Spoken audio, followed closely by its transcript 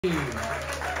Hello,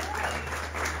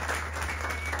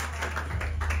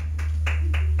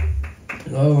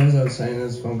 as I was saying,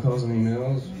 this phone calls and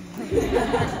emails.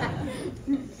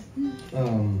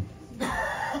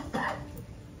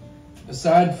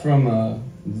 Aside from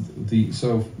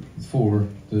four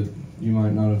that you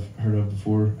might not have heard of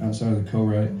before, outside of the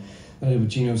co-write, I have a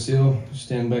Chino Seal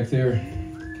standing back there.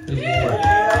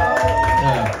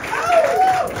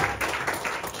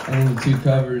 And then the two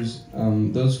covers,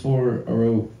 those four I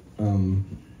wrote in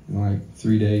like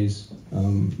 3 days.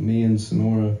 Me and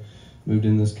Sonora moved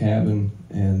in this cabin,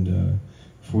 and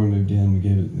before we moved in, we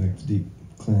gave it like the deep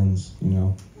cleanse, you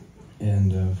know.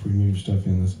 And if we move stuff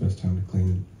in, that's the best time to clean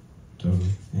it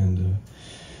totally. And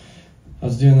I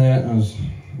was doing that. I was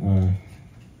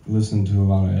listening to a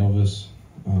lot of Elvis,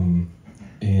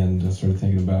 and I started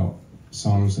thinking about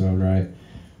songs that I would write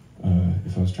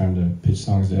if I was trying to pitch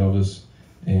songs to Elvis.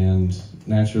 And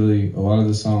naturally, a lot of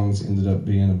the songs ended up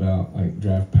being about like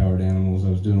draft-powered animals. I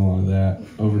was doing a lot of that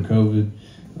over COVID.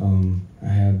 I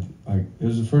had it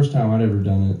was the first time I'd ever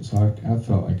done it, so I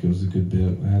felt like it was a good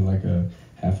bit. I had like a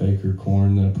half-acre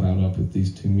corn that I plowed up with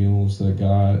these two mules that I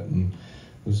got, and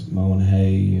was mowing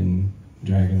hay and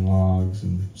dragging logs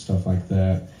and stuff like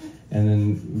that. And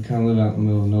then we kind of lived out in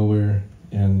the middle of nowhere,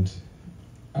 and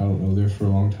I don't know, there for a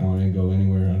long time I didn't go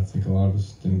anywhere. I think a lot of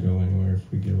us didn't go anywhere if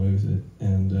we get away with it.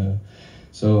 And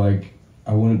so like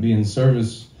I wouldn't be in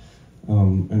service,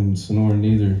 and Sonora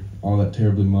neither, all that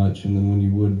terribly much. And then when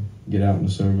you would get out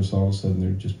into service, all of a sudden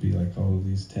there'd just be like all of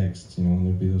these texts, you know, and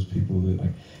there'd be those people that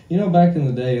like, you know, back in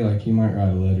the day, like you might write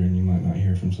a letter and you might not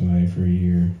hear from somebody for a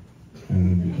year,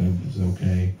 and it was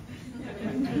okay.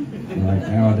 And like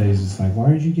nowadays it's like, why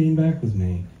aren't you getting back with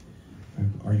me? Like,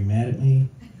 are you mad at me?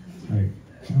 Like,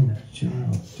 oh, chill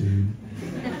out, dude.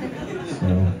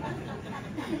 So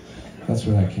that's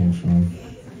where that came from.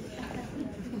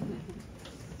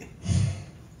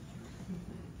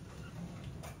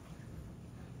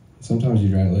 Sometimes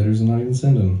you write letters and not even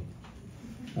send them.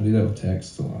 I do that with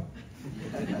texts a lot.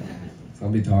 So I'll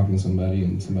be talking to somebody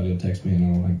and somebody will text me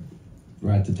and I'll like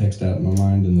write the text out in my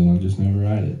mind and then I'll just never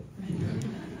write it.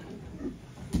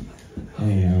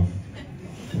 Anyhow.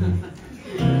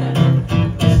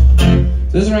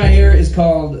 This one right here is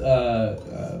called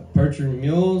PERCHERON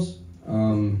Mules.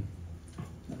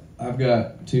 I've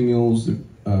got two mules that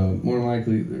more than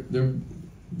likely,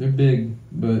 they're big,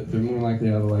 but they're more likely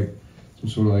out of like some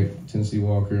sort of like Tennessee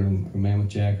Walker and a Mammoth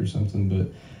Jack or something,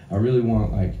 but I really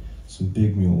want like some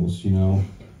big mules, you know,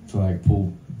 to like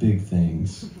pull big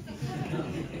things.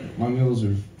 My mules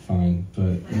are fine,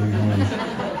 but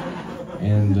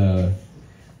and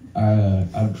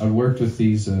I worked with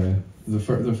these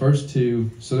the first two.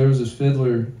 So there was this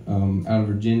fiddler out of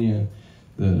Virginia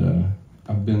that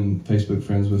I've been Facebook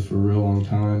friends with for a real long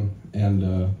time, and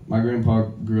my grandpa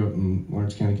grew up in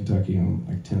Lawrence County, Kentucky, on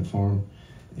like tenant farm,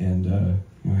 and you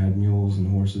know, had mules and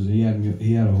horses. He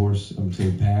had a horse up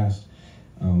until he passed,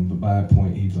 but by that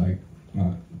point he'd like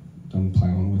not done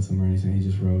plowing with them or anything. He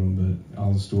just rode them. But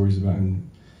all the stories about him,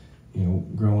 you know,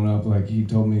 growing up, like he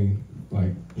told me,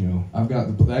 like, you know, I've got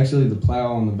actually the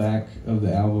plow on the back of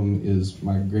the album is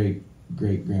my great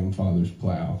grandfather's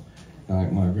plow. And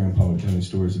like my grandpa would tell me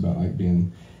stories about like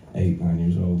being 8, 9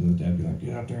 years old, and the dad would be like,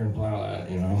 get out there and plow that,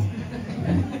 you know.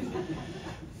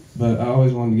 But I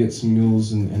always wanted to get some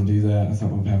mules and do that. I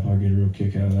thought my papa would get a real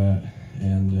kick out of that.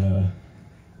 And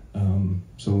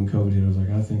so when COVID hit, I was like,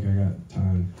 I think I got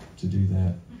time to do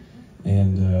that.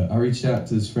 And I reached out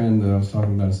to this friend that I was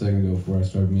talking about a second ago before I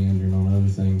started meandering on other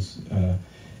things.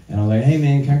 And I was like, hey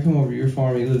man, can I come over to your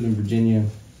farm? He lived in Virginia.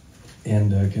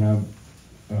 And can I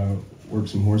work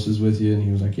some horses with you? And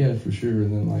he was like, yeah, for sure.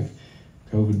 And then like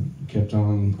COVID kept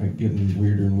on like getting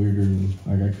weirder and weirder, and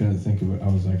like I couldn't think of it. I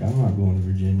was like, I'm not going to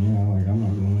Virginia. I'm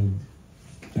not going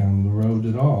down the road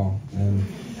at all. And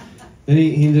then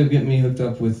he ended up getting me hooked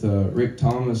up with Rick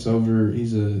Thomas over.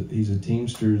 He's a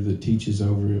teamster that teaches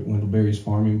over at Wendell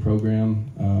farming program,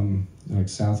 like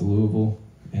south of Louisville.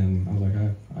 And I was like,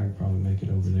 I could probably make it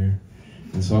over there.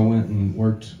 And so I went and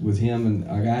worked with him, and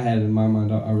like I had in my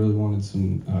mind, I really wanted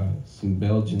some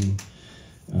Belgian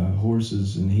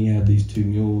horses, and he had these two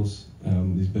mules,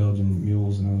 these Belgian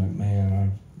mules, and I was like, man, I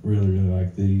really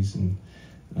like these. And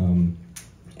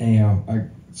anyhow, I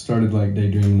started like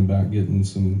daydreaming about getting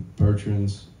some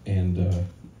PERCHERONs and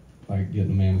like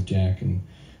getting a Mammoth Jack and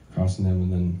crossing them,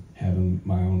 and then having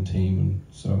my own team. And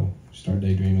so you start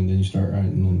daydreaming, then you start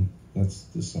writing, and that's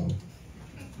this song.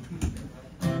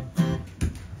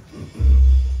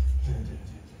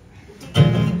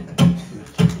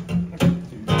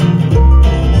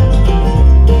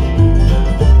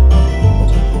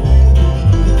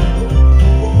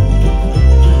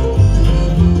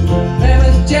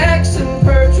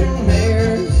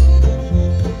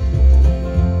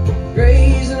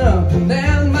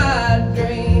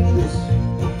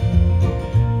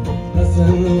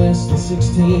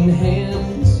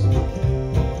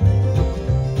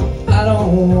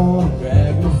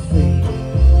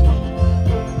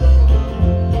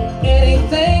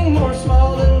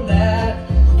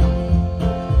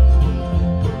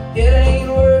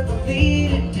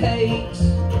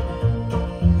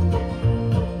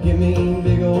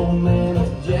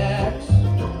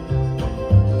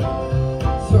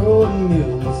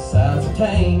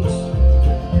 tanks.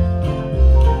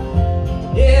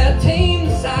 Yeah, a team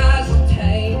the size of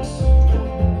tanks,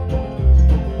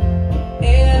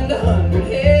 and 100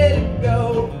 head to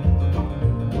go.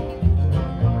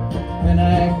 When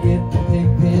I get the pig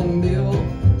pen built,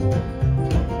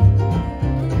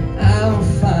 I'll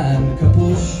find a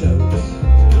couple of shows,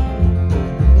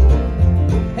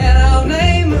 and I'll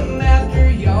name them after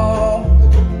y'all,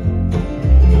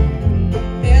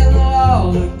 and they'll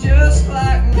all look just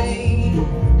like me,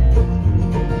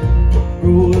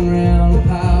 rolling around a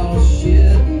pile of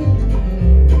shit,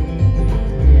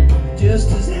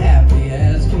 just as happy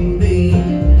as can be.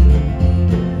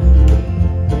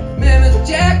 Mammoth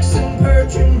jacks and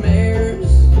percheron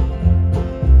mares,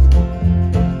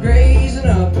 grazing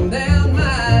up and down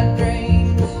my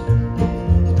drains.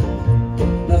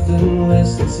 Nothing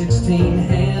less than 16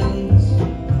 hands,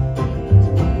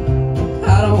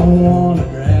 I don't want to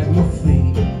drag my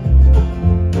feet.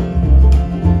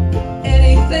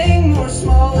 Anything more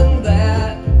small than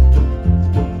that,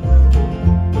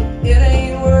 it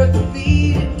ain't worth the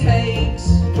feed it takes.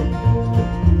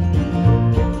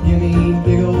 Give me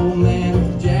big old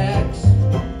mammoth jacks,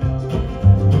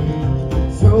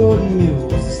 throwing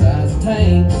mules the size of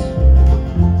tanks.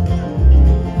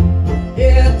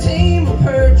 Yeah, a team of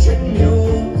PERCHERON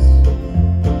mules,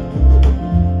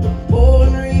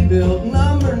 pulling rebuilt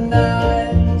number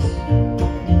 9s,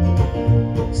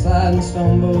 sliding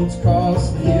stone boats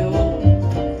across the hill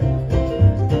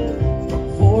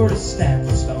for to stack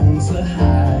the stones so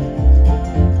high.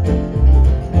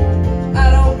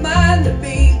 I don't mind to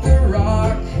beat the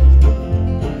rock,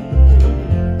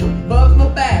 but my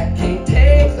back can't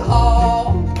take the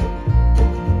haul.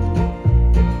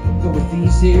 But with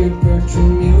these here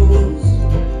PERCHERON mules,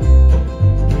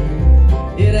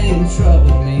 it ain't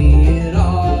troubling me at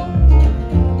all.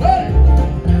 Hey!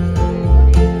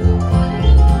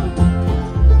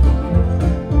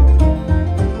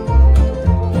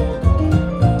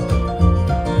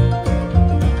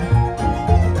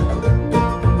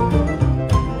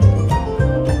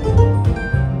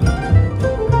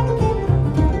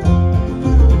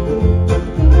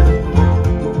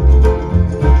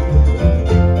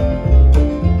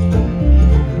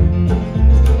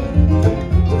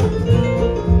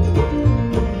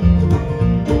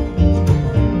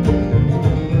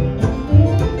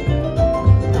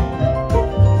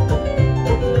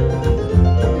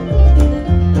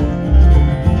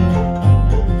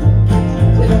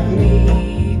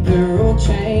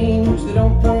 They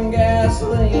don't burn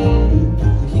gasoline,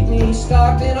 keep me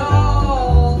stocked in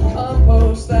all the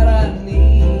compost that I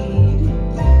need.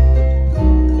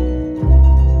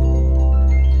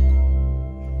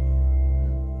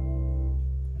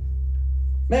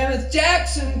 Mammoth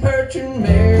jacks and PERCHERON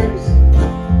mares,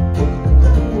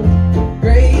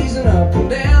 grazing up and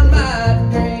down my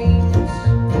drains.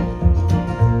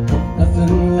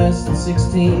 Nothing less than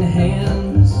 16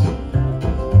 hands,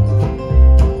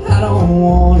 I don't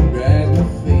want to drag